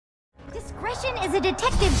Discretion is a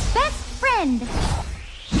detective's best friend.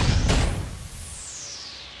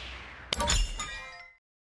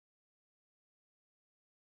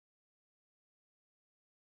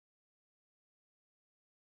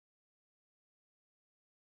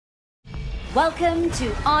 Welcome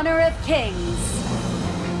to Honor of Kings.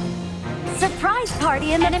 Surprise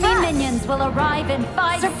party in the Enemy minions will arrive in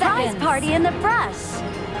 5 seconds. Surprise party in the brush.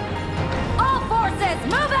 All forces,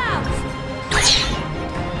 move out!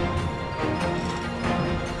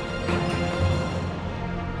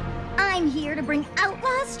 I'm here to bring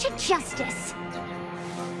outlaws to justice.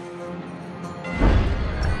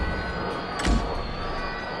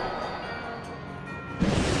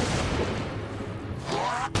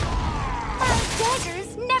 My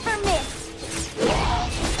daggers never miss.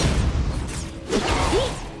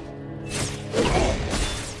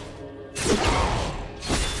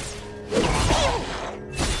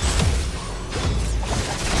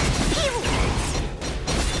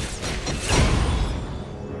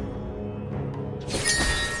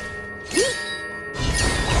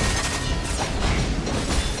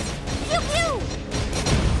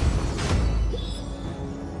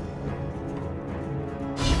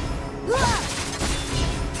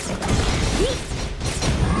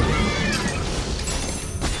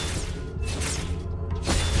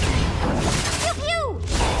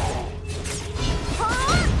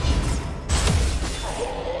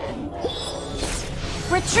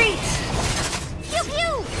 Retreat! Pew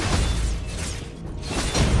pew!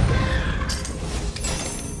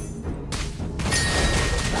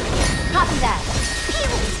 Copy that.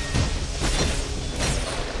 Pew!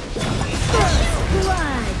 First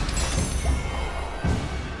blood!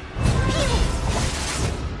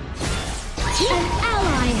 An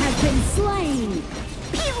ally has been slain!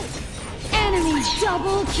 Pew! Enemy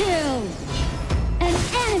double kill! An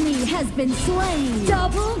enemy has been slain!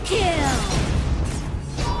 Double kill!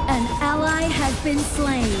 An ally has been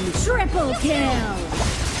slain! Triple kill!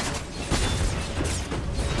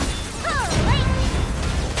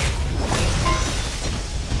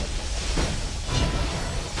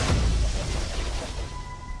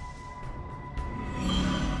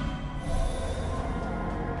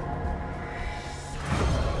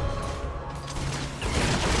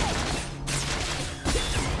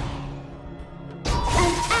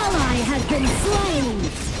 An ally has been slain!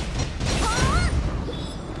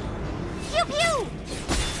 Pew pew!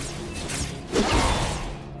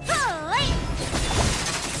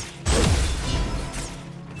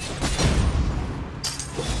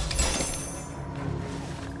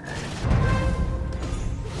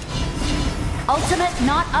 Ultimate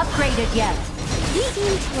not upgraded yet. These to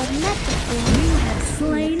a metaphor. You have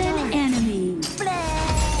slain an enemy.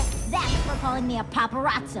 Bleh. That's for calling me a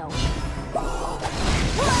paparazzo. No!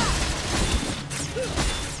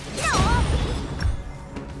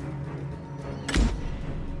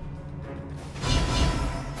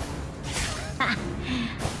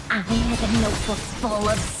 I have a notebook full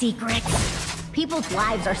of secrets. People's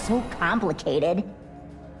lives are so complicated.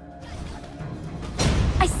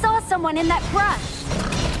 I saw someone in that brush.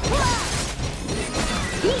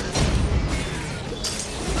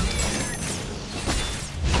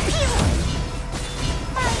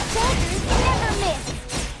 My daggers never miss.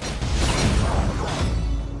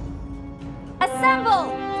 Assemble!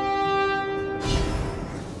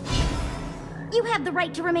 You have the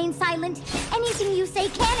right to remain silent. Anything you say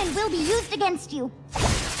can and will be used against you.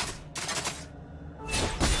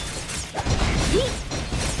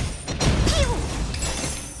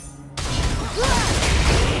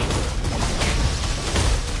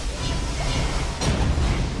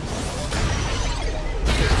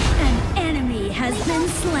 An enemy has been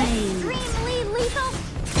slain. Extremely lethal.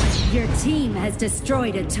 Your team has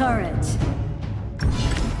destroyed a turret.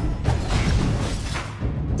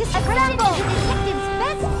 Discretion is a detective's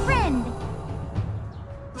best friend.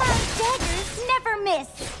 My daggers never miss.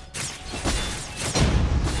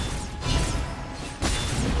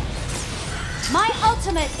 My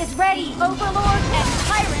ultimate is ready. Overlord and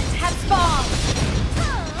Tyrant have spawned.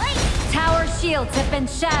 Tower shields have been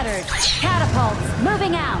shattered. Catapults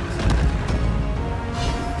moving out.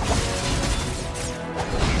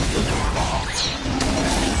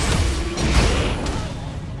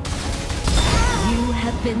 You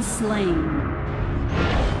have been slain.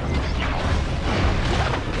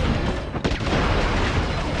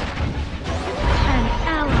 An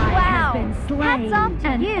ally has been slain. Hats off to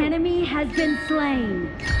An you. enemy has been slain.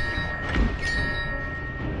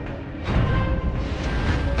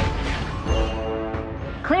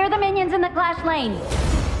 Clear the minions in the clash lane.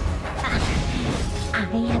 I I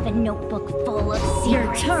have a notebook full of secrets.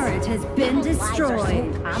 Your turret has been People's lives are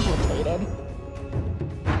destroyed. so complicated.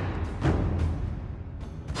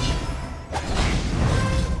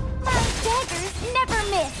 My daggers never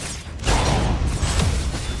miss.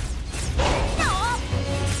 No.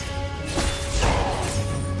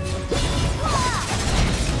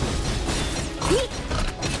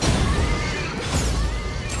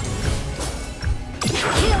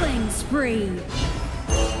 Killing spree.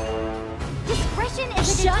 Discretion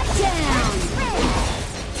is a Shut detective's down. best friend.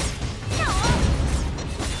 No.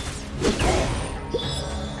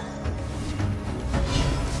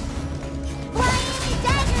 Flying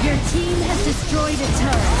dagger. Your team has destroyed a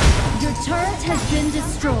turret. Your turret has been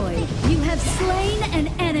destroyed. You have slain an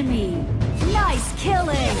enemy. Nice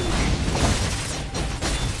killing.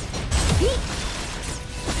 Pew.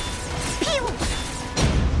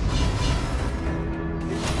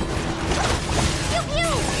 Pew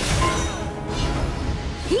pew.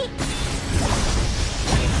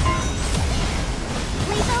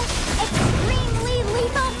 Lethal, extremely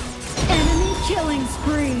lethal. Enemy killing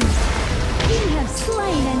spree. You have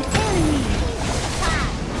slain an enemy.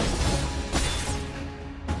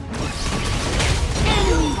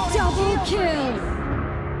 Enemy double kill.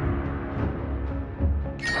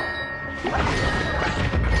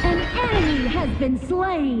 An enemy has been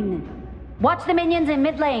slain. Watch the minions in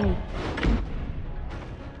mid lane.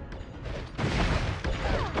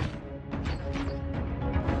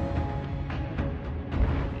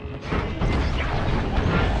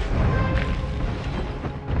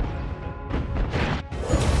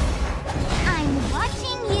 I'm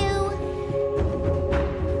watching you.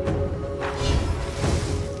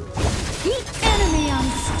 Enemy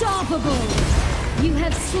unstoppable. You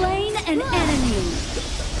have slain an enemy.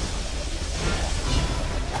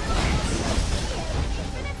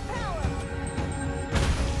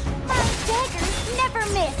 My daggers never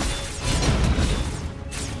miss.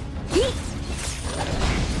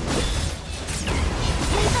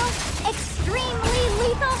 Lethal, extremely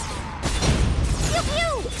lethal. Pew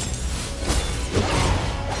pew.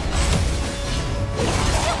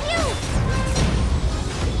 Pew pew.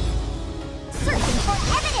 Searching for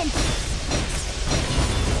evidence.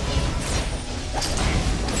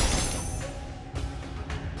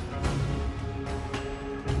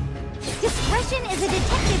 Discretion is a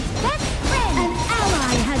detective's best friend. An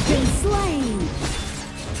ally has been slain.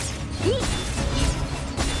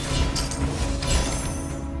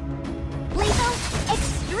 Lethal,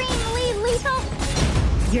 extremely lethal.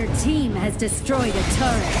 Your team has destroyed a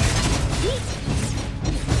turret.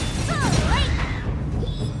 Alright.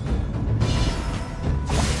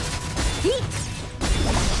 Pew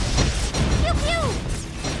pew.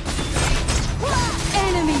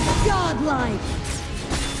 Enemy godlike.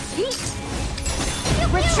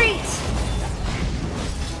 Retreat.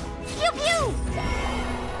 Pew pew.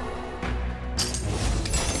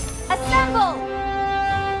 Assemble.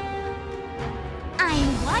 I'm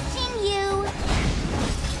watching you.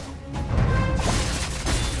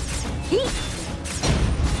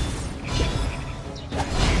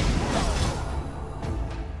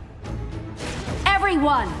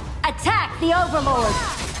 Everyone, attack the Overlord!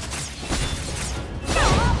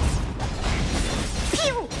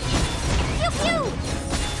 Pew! Pew pew!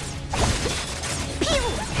 Pew!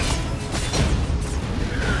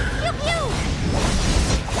 Pew pew!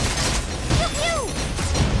 Pew pew!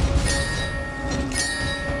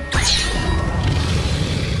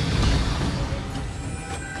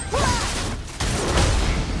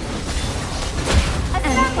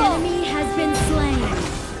 An enemy has been slain.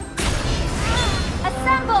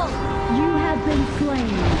 Assemble! You have been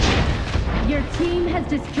slain. Your team has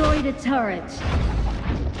destroyed a turret.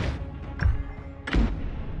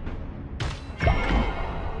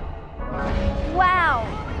 Wow!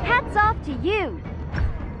 Hats off to you!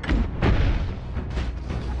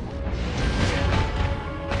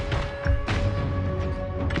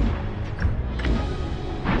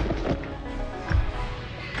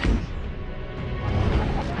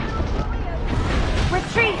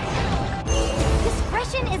 Retreat!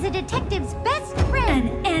 Discretion is a detective's best friend!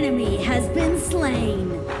 An enemy has been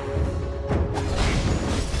slain.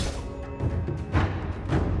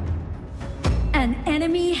 An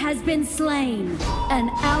enemy has been slain. An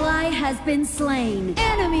ally has been slain.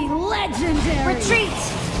 Enemy legendary. Retreat!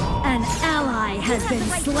 An ally has been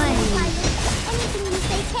slain. Anything you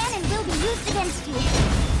say can and will be used against you.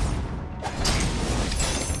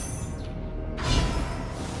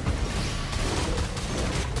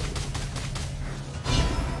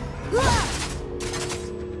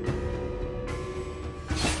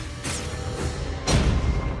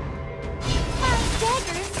 My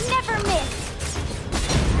daggers never miss.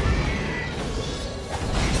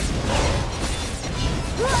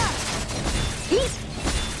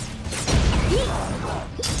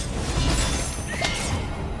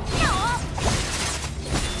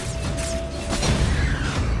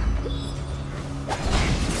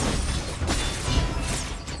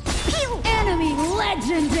 Enemy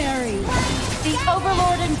legendary! The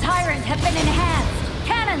Overlord and Tyrant have been enhanced!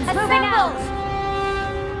 Cannons moving out!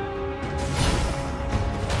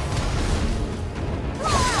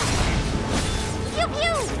 Pew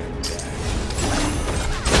pew!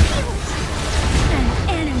 An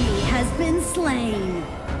enemy has been slain!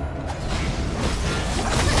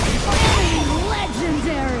 Enemy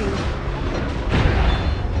legendary!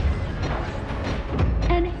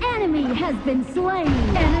 An enemy has been slain!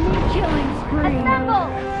 Enemy killing spree! Assemble!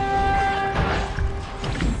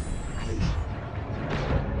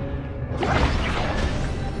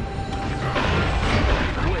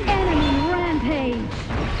 Enemy rampage!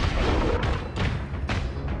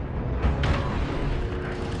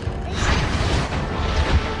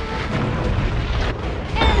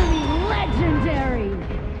 Enemy legendary!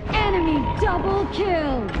 Enemy double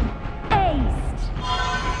kill! Aced!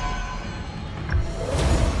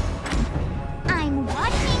 I'm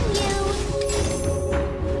watching you!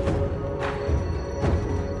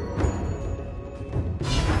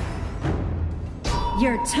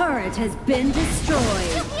 Your turret has been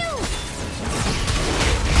destroyed! Pew!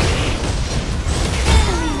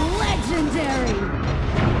 Enemy legendary!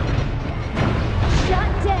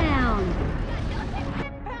 Shut down!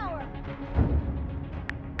 Power!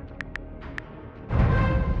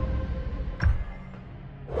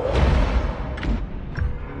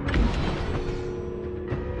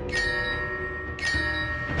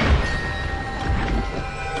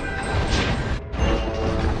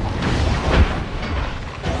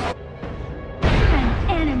 An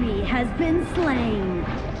enemy has been slain!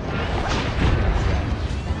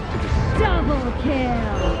 Double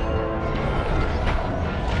kill!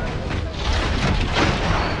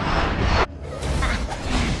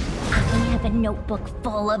 I have a notebook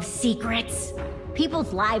full of secrets.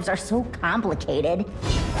 People's lives are so complicated.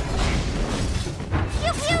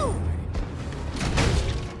 Pew pew!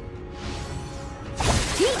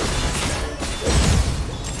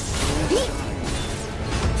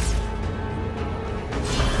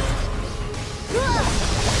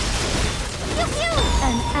 Pew pew!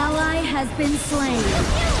 An ally has been slain!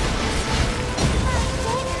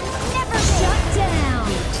 Never Shut down!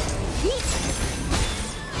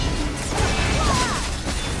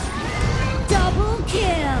 Double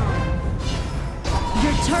kill!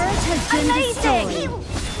 Your turret has been Amazing! destroyed!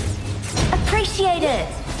 Appreciate it!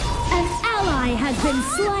 An ally has been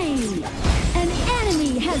slain! An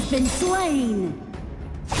enemy has been slain!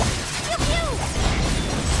 Pew pew!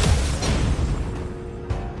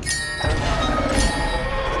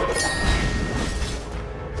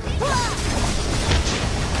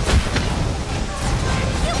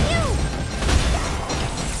 Pew pew!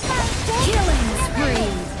 Killing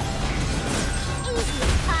spree! Easy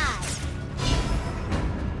pie!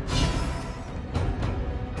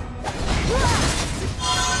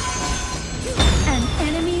 An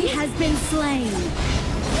enemy has been slain!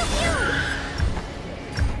 Pew pew!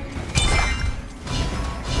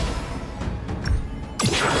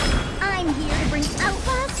 I'm here to bring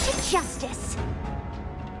outlaws to justice.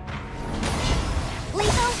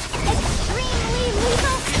 Lethal, extremely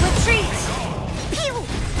lethal. Retreat! Pew!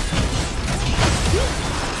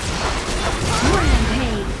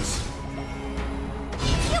 Rampage!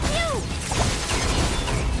 Pew pew!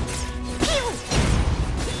 Pew!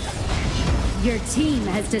 Your team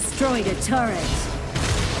has destroyed a turret!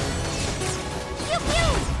 Pew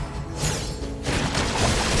pew!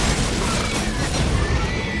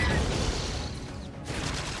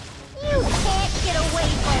 You can't get away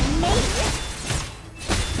from me!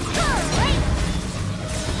 Alright!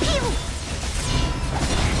 Pew!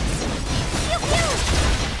 Pew pew!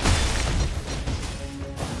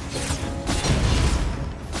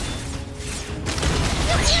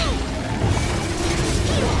 Pew pew!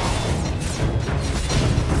 Pew!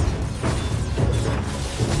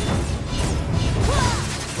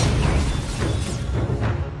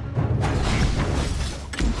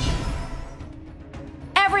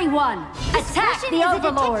 Everyone, attack Discretion the is a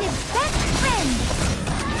Overlord! detective's best friend!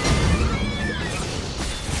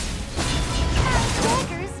 Our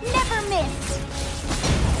daggers never miss!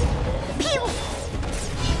 Pew!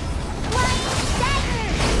 Flying dagger!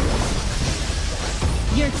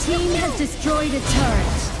 Your team has destroyed a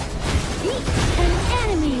turret! An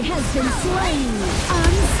enemy has been slain!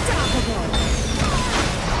 Unstoppable!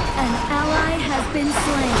 An ally has been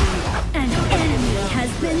slain! An enemy has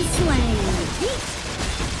been slain!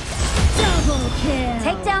 Double kill!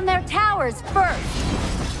 Take down their tower! flowers first.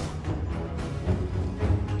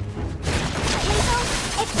 Lethal?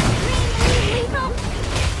 Extremely lethal?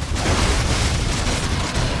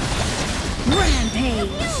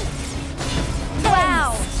 Rampage! Wow!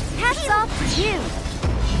 Hats off to you!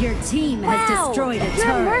 Your team has Wow! destroyed a You're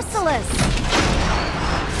turret. merciless!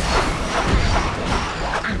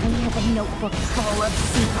 I have a notebook full of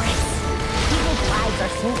secrets. People's lives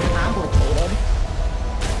are so complicated.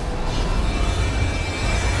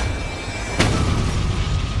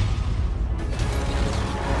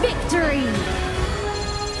 Victory!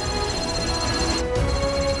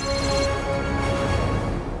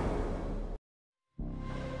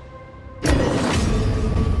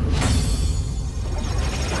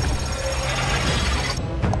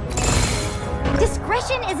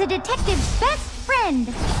 Discretion is a detective's best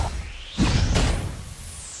friend.